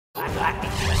got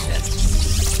interested.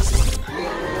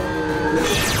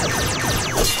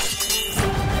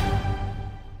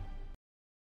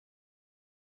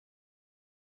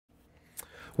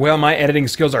 Well, my editing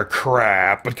skills are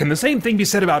crap, but can the same thing be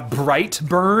said about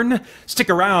Brightburn? Stick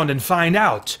around and find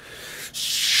out.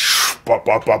 I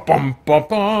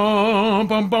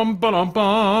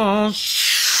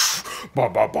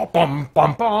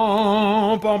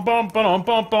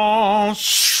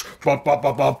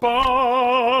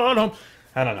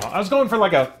don't know. I was going for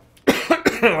like a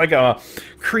like a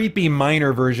creepy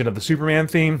minor version of the Superman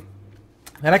theme.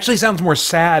 That actually sounds more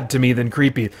sad to me than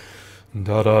creepy.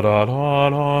 Da da da da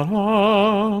da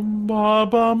da ba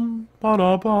bum ba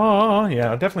da ba.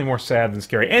 Yeah, definitely more sad than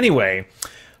scary. Anyway,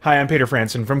 hi, I'm Peter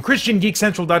Franson from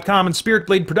christiangeekcentral.com and Spirit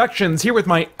Blade Productions, here with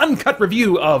my uncut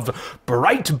review of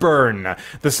Brightburn.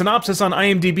 The synopsis on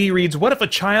IMDb reads, "What if a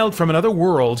child from another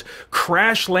world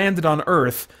crash-landed on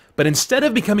Earth, but instead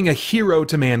of becoming a hero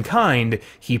to mankind,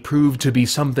 he proved to be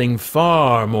something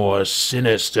far more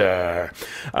sinister."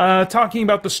 Talking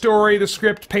about the story, the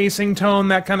script, pacing, tone,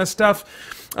 that kind of stuff.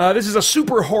 This is a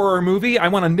super horror movie. I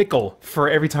want a nickel for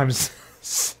every time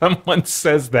someone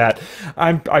says that.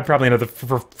 I'm probably not the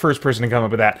first person to come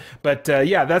up with that. But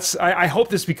yeah, I hope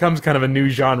this becomes kind of a new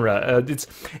genre.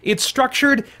 It's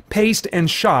structured, paced, and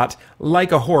shot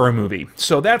like a horror movie.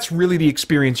 So that's really the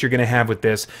experience you're going to have with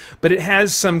this. But it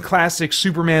has some classic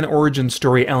Superman origin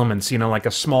story elements, you know, like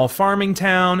a small farming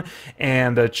town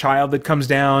and a child that comes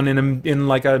down in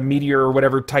like a meteor or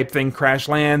whatever type thing crash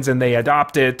lands, and they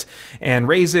adopt it and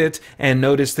raise it and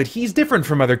notice that he's different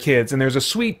from other kids, and there's a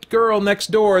sweet girl next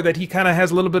door that he kind of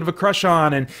has a little bit of a crush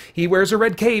on, and he wears a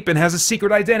red cape and has a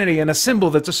secret identity and a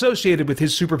symbol that's associated with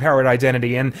his superpowered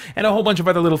identity, and a whole bunch of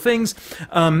other little things.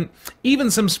 Even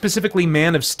some specifically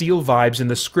Man of Steel vibes in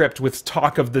the script, with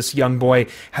talk of this young boy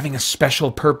having a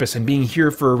special purpose and being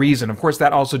here for a reason. Of course,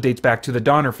 that also dates back to the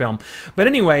Donner film. But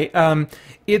anyway,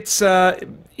 it's got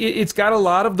a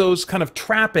lot of those kind of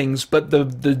trappings, but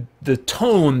the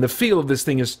tone, the feel of this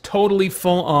thing is totally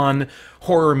full-on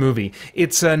horror movie.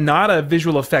 It's not a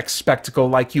visual effects spectacle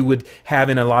like you would have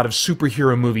in a lot of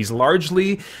superhero movies.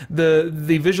 Largely,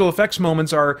 the visual effects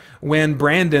moments are when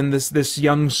Brandon, this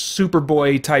young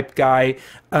Superboy type guy,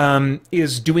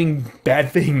 is doing bad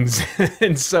things.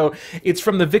 And so it's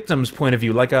from the victim's point of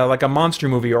view, like a monster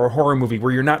movie or a horror movie,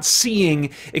 where you're not seeing,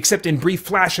 except in brief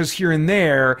flashes here and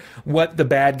there, what the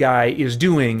bad guy is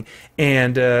doing.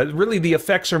 And really the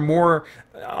effects are more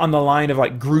on the line of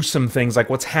like gruesome things, like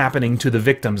what's happening to the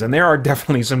victims, and there are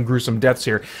definitely some gruesome deaths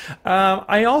here.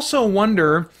 I also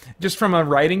wonder, just from a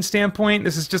writing standpoint,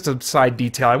 this is just a side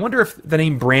detail, I wonder if the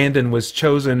name Brandon was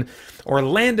chosen or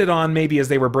landed on maybe as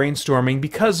they were brainstorming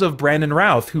because of Brandon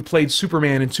Routh, who played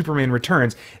Superman in Superman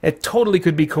Returns. It totally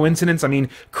could be coincidence. I mean,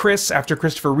 Chris, after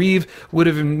Christopher Reeve, would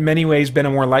have in many ways been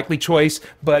a more likely choice,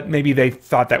 but maybe they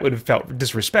thought that would have felt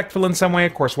disrespectful in some way.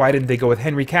 Of course, why didn't they go with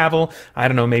Henry Cavill? I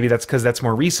don't know, maybe that's because that's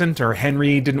more recent, or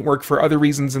Henry didn't work for other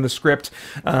reasons in the script,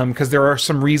 because there are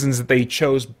some reasons that they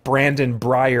chose Brandon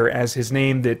Breyer as his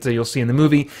name that you'll see in the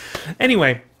movie.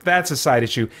 Anyway, that's a side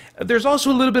issue. There's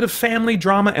also a little bit of family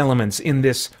drama elements in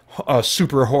this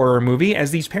super horror movie, as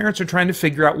these parents are trying to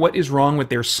figure out what is wrong with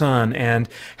their son and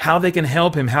how they can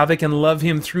help him, how they can love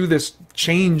him through this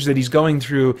change that he's going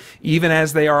through, even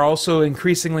as they are also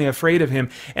increasingly afraid of him.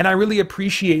 And I really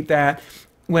appreciate that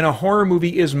when a horror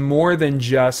movie is more than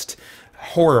just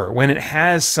horror, when it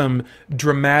has some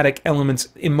dramatic elements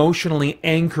emotionally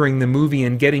anchoring the movie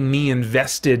and getting me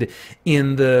invested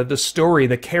in the story,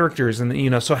 the characters, and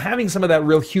you know, so having some of that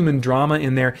real human drama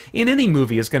in there in any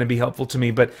movie is going to be helpful to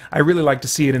me, but I really like to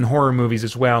see it in horror movies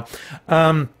as well.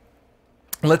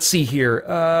 Let's see here.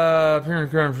 I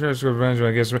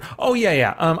guess. Oh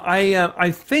yeah. I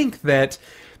think that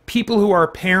people who are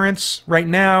parents right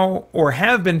now, or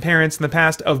have been parents in the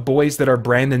past of boys that are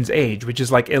Brandon's age, which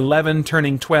is like 11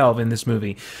 turning 12 in this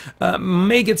movie,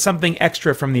 may get something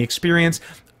extra from the experience.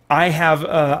 I have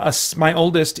my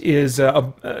oldest is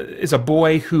a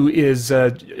boy who is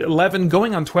 11,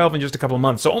 going on 12 in just a couple of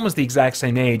months, so almost the exact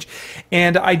same age.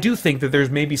 And I do think that there's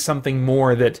maybe something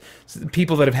more that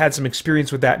people that have had some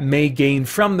experience with that may gain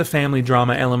from the family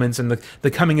drama elements and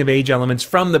the coming of age elements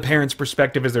from the parents'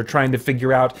 perspective as they're trying to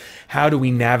figure out how do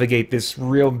we navigate this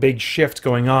real big shift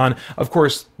going on. Of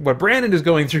course, what Brandon is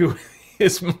going through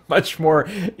is much more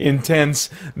intense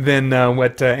than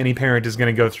what any parent is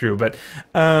going to go through. But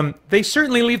they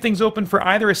certainly leave things open for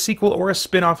either a sequel or a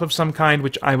spin-off of some kind,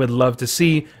 which I would love to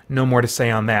see. No more to say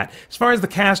on that. As far as the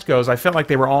cast goes, I felt like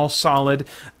they were all solid.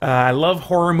 I love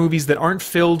horror movies that aren't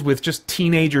filled with just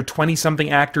teenage or 20-something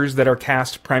actors that are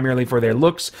cast primarily for their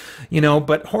looks,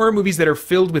 but horror movies that are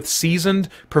filled with seasoned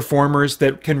performers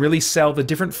that can really sell the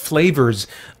different flavors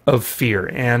of fear.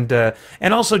 And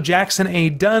also Jackson A.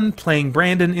 Dunn playing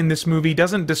Brandon in this movie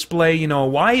doesn't display, a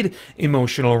wide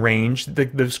emotional range.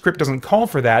 The script doesn't call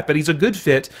for that, but he's a good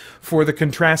fit for the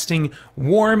contrasting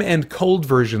warm and cold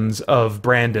versions of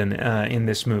Brandon in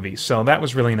this movie. So that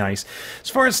was really nice.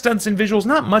 As far as stunts and visuals,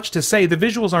 not much to say. The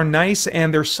visuals are nice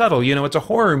and they're subtle. It's a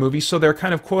horror movie, so they're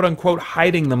kind of quote-unquote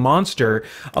hiding the monster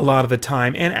a lot of the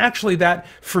time. And actually that,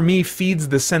 for me, feeds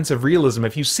the sense of realism.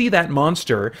 If you see that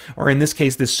monster, or in this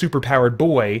case, this superpowered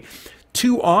boy,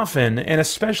 too often, and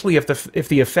especially if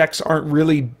the effects aren't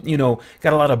really,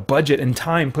 got a lot of budget and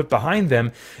time put behind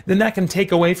them, then that can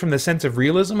take away from the sense of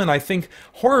realism. And I think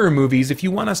horror movies, if you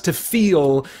want us to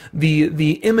feel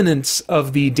the imminence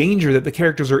of the danger that the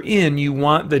characters are in, you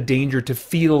want the danger to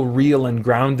feel real and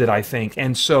grounded, I think.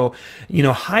 And so,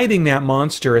 hiding that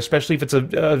monster, especially if it's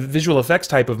a visual effects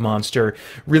type of monster,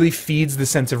 really feeds the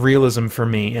sense of realism for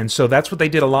me. And so that's what they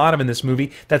did a lot of in this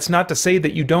movie. That's not to say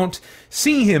that you don't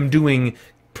see him doing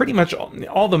pretty much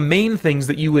all the main things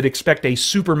that you would expect a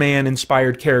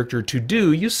Superman-inspired character to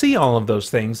do. You see all of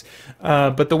those things,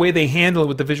 but the way they handle it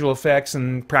with the visual effects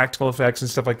and practical effects and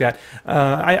stuff like that,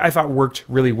 I thought worked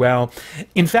really well.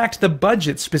 In fact, the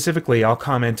budget specifically, I'll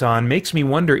comment on, makes me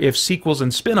wonder if sequels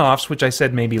and spin-offs, which I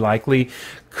said may be likely,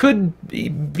 could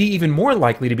be even more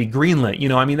likely to be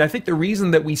greenlit. I think the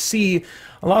reason that we see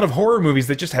a lot of horror movies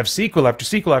that just have sequel after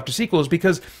sequel after sequel is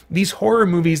because these horror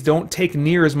movies don't take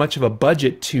near as much of a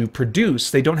budget to produce.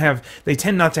 They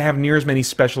tend not to have near as many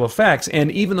special effects.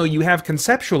 And even though you have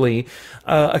conceptually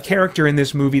a character in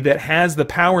this movie that has the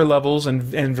power levels and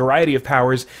variety of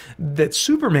powers that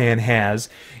Superman has,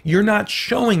 you're not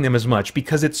showing them as much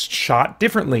because it's shot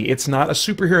differently. It's not a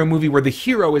superhero movie where the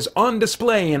hero is on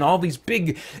display and all these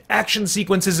big action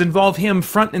sequences involve him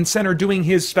front and center doing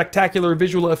his spectacular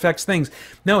visual effects things.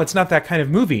 No, it's not that kind of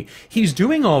movie. He's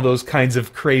doing all those kinds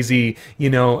of crazy,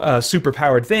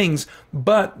 superpowered things,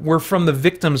 but we're from the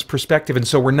victim's perspective, and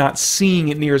so we're not seeing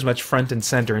it near as much front and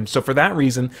center. And so for that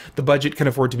reason, the budget can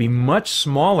afford to be much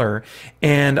smaller,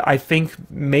 and I think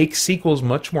make sequels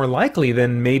much more likely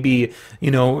than maybe,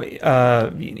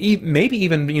 maybe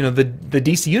even, the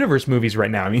DC Universe movies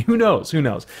right now. I mean, who knows? Who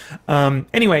knows?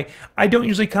 Anyway, I don't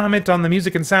usually comment on the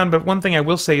music and sound, but one thing I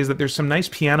will say is that there's some nice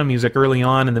piano music early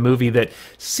on in the movie that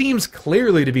seems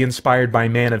clearly to be inspired by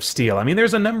Man of Steel. I mean,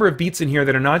 there's a number of beats in here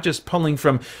that are not just pulling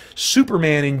from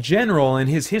Superman in general and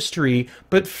his history,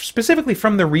 but specifically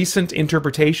from the recent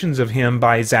interpretations of him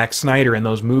by Zack Snyder in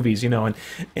those movies,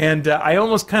 and I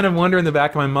almost kind of wonder in the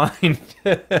back of my mind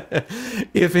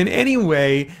if in any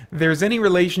way there's any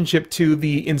relationship to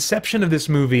the inception of this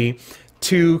movie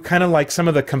to kind of like some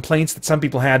of the complaints that some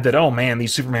people had that, oh man,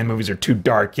 these Superman movies are too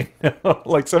dark,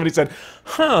 like somebody said,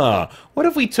 what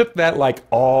if we took that like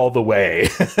all the way?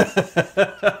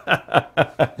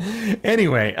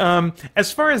 Anyway,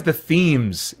 as far as the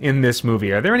themes in this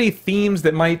movie, are there any themes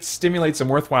that might stimulate some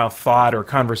worthwhile thought or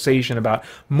conversation about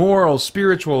moral,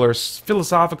 spiritual, or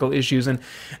philosophical issues? And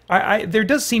there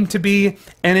does seem to be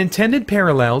an intended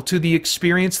parallel to the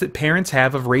experience that parents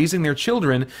have of raising their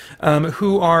children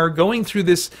who are going through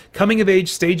this coming-of-age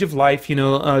stage of life,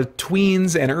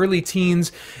 tweens and early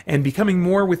teens, and becoming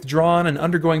more withdrawn and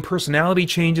undergoing personality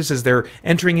changes as they're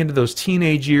entering into those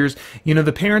teenage years.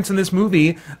 The parents in this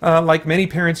movie, like many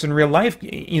parents in real life,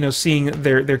 seeing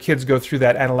their kids go through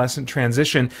that adolescent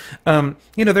transition,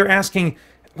 they're asking,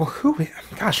 well,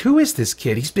 who is this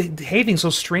kid? He's behaving so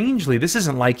strangely. This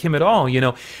isn't like him at all,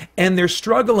 And they're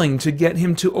struggling to get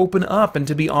him to open up and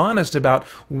to be honest about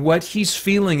what he's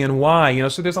feeling and why,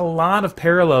 So there's a lot of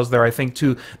parallels there, I think,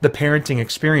 to the parenting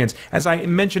experience. As I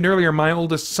mentioned earlier, my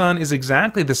oldest son is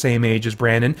exactly the same age as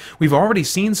Brandon. We've already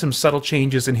seen some subtle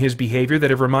changes in his behavior that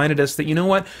have reminded us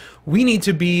that, we need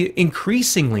to be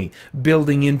increasingly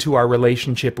building into our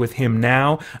relationship with him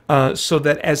now, so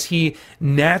that as he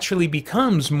naturally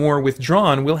becomes becomes more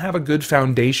withdrawn, we'll have a good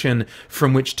foundation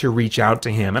from which to reach out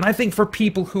to him. And I think for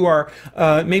people who are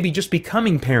maybe just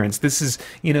becoming parents, this is,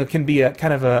 can be a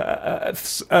kind of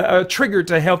a trigger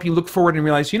to help you look forward and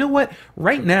realize, you know what,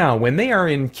 right now, when they are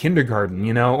in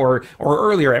kindergarten, or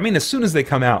earlier, I mean, as soon as they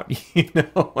come out,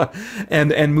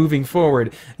 and moving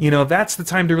forward, that's the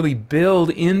time to really build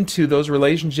into those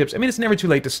relationships. I mean, it's never too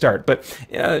late to start, but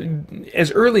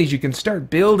as early as you can start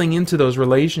building into those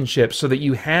relationships so that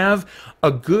you have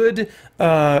a good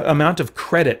amount of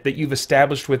credit that you've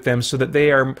established with them so that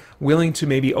they are willing to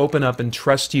maybe open up and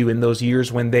trust you in those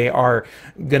years when they are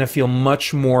going to feel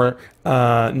much more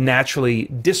naturally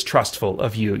distrustful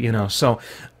of you, So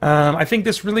I think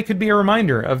this really could be a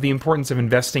reminder of the importance of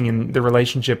investing in the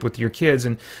relationship with your kids.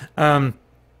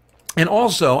 And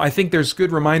also, I think there's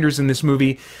good reminders in this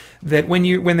movie that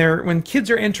when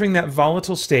kids are entering that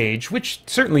volatile stage, which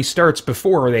certainly starts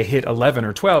before they hit 11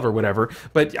 or 12 or whatever,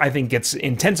 but I think gets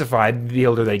intensified the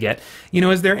older they get,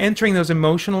 as they're entering those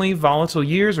emotionally volatile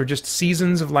years or just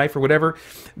seasons of life or whatever,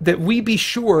 that we be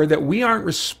sure that we aren't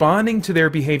responding to their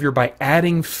behavior by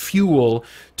adding fuel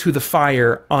to the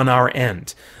fire on our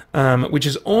end. Which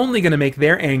is only going to make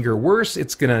their anger worse.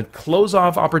 It's going to close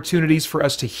off opportunities for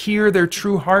us to hear their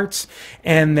true hearts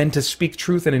and then to speak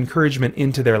truth and encouragement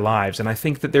into their lives. And I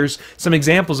think that there's some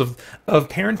examples of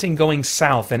parenting going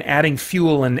south and adding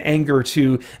fuel and anger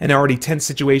to an already tense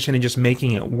situation and just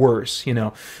making it worse,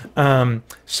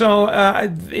 So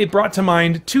it brought to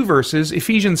mind two verses.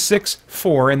 Ephesians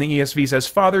 6:4 in the ESV says,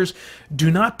 "Fathers, do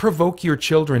not provoke your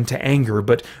children to anger,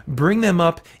 but bring them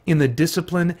up in the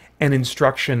discipline and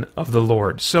instruction of the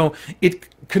Lord." So it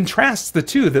contrasts the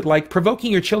two, that like provoking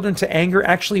your children to anger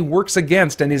actually works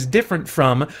against and is different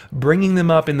from bringing them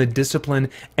up in the discipline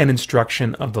and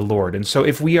instruction of the Lord. And so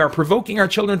if we are provoking our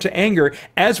children to anger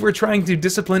as we're trying to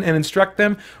discipline and instruct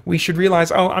them, we should realize,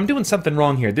 oh, I'm doing something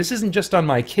wrong here. This isn't just on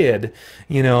my kid.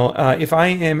 If I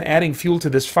am adding fuel to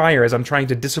this fire as I'm trying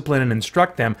to discipline and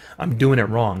instruct them, I'm doing it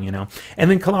wrong,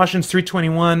 And then Colossians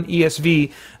 3:21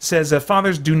 ESV says,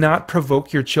 "Fathers, do not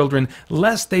provoke your children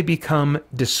lest they become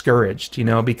discouraged,"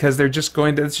 because it's just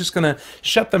going to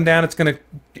shut them down. It's going to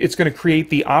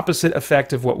create the opposite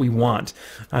effect of what we want.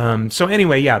 So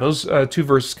anyway, yeah, those two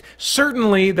verses,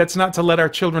 certainly that's not to let our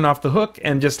children off the hook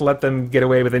and just let them get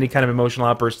away with any kind of emotional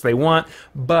outbursts they want.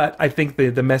 But I think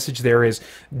the message there is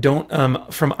don't,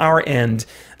 from our end,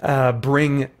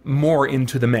 bring more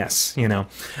into the mess,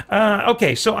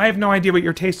 Okay, so I have no idea what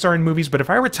your tastes are in movies, but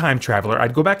if I were a time traveler,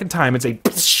 I'd go back in time and say,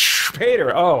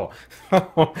 Peter,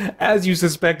 as you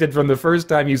suspected from the first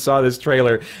time you saw this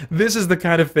trailer, this is the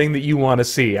kind of thing that you want to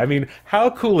see. I mean,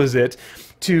 how cool is it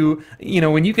to,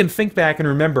 when you can think back and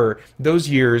remember those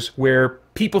years where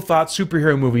people thought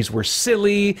superhero movies were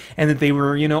silly and that they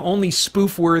were, only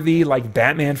spoof-worthy, like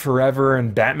Batman Forever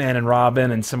and Batman and Robin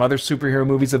and some other superhero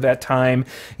movies of that time.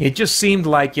 It just seemed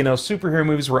like, superhero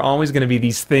movies were always going to be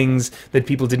these things that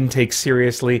people didn't take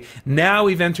seriously. Now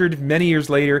we've entered, many years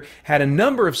later, had a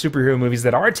number of superhero movies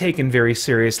that are taken very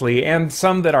seriously and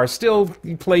some that are still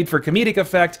played for comedic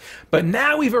effect, but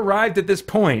now we've arrived at this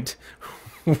point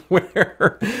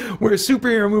where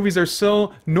superhero movies are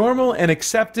so normal and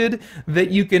accepted that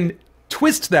you can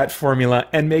twist that formula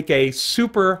and make a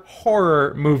super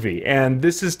horror movie. And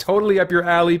this is totally up your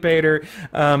alley, Peter.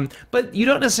 But you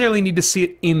don't necessarily need to see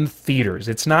it in theaters.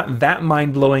 It's not that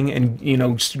mind-blowing and,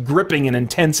 gripping and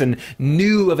intense and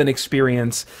new of an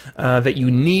experience that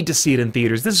you need to see it in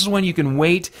theaters. This is one you can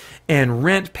wait and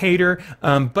rent, Peter.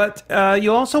 But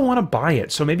you'll also want to buy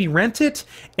it. So maybe rent it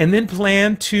and then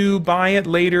plan to buy it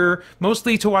later,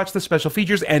 mostly to watch the special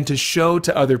features and to show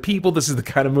to other people. This is the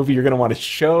kind of movie you're going to want to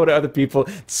show to other people.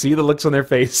 See the looks on their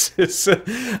faces.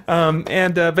 But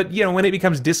when it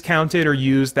becomes discounted or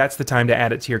used, that's the time to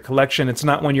add it to your collection. It's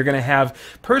not one you're going to have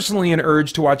personally an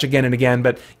urge to watch again and again,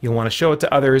 but you'll want to show it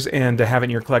to others and to have it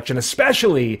in your collection,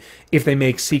 especially if they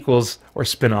make sequels or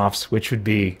spin-offs, which would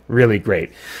be really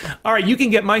great. All right, you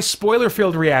can get my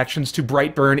spoiler-filled reactions to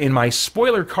Brightburn in my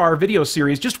Spoiler Car video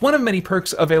series, just one of many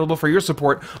perks available for your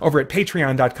support over at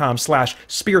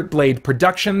patreon.com/spiritblade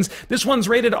productions. This one's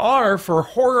rated R for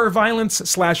horror,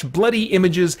 violence/bloody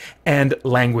images and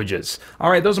languages. All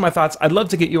right, those are my thoughts. I'd love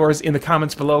to get yours in the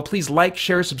comments below. Please like,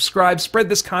 share, subscribe, spread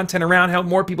this content around, help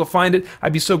more people find it.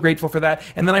 I'd be so grateful for that.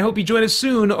 And then I hope you join us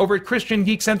soon over at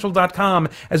christiangeekcentral.com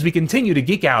as we continue to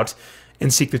geek out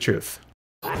and seek the truth.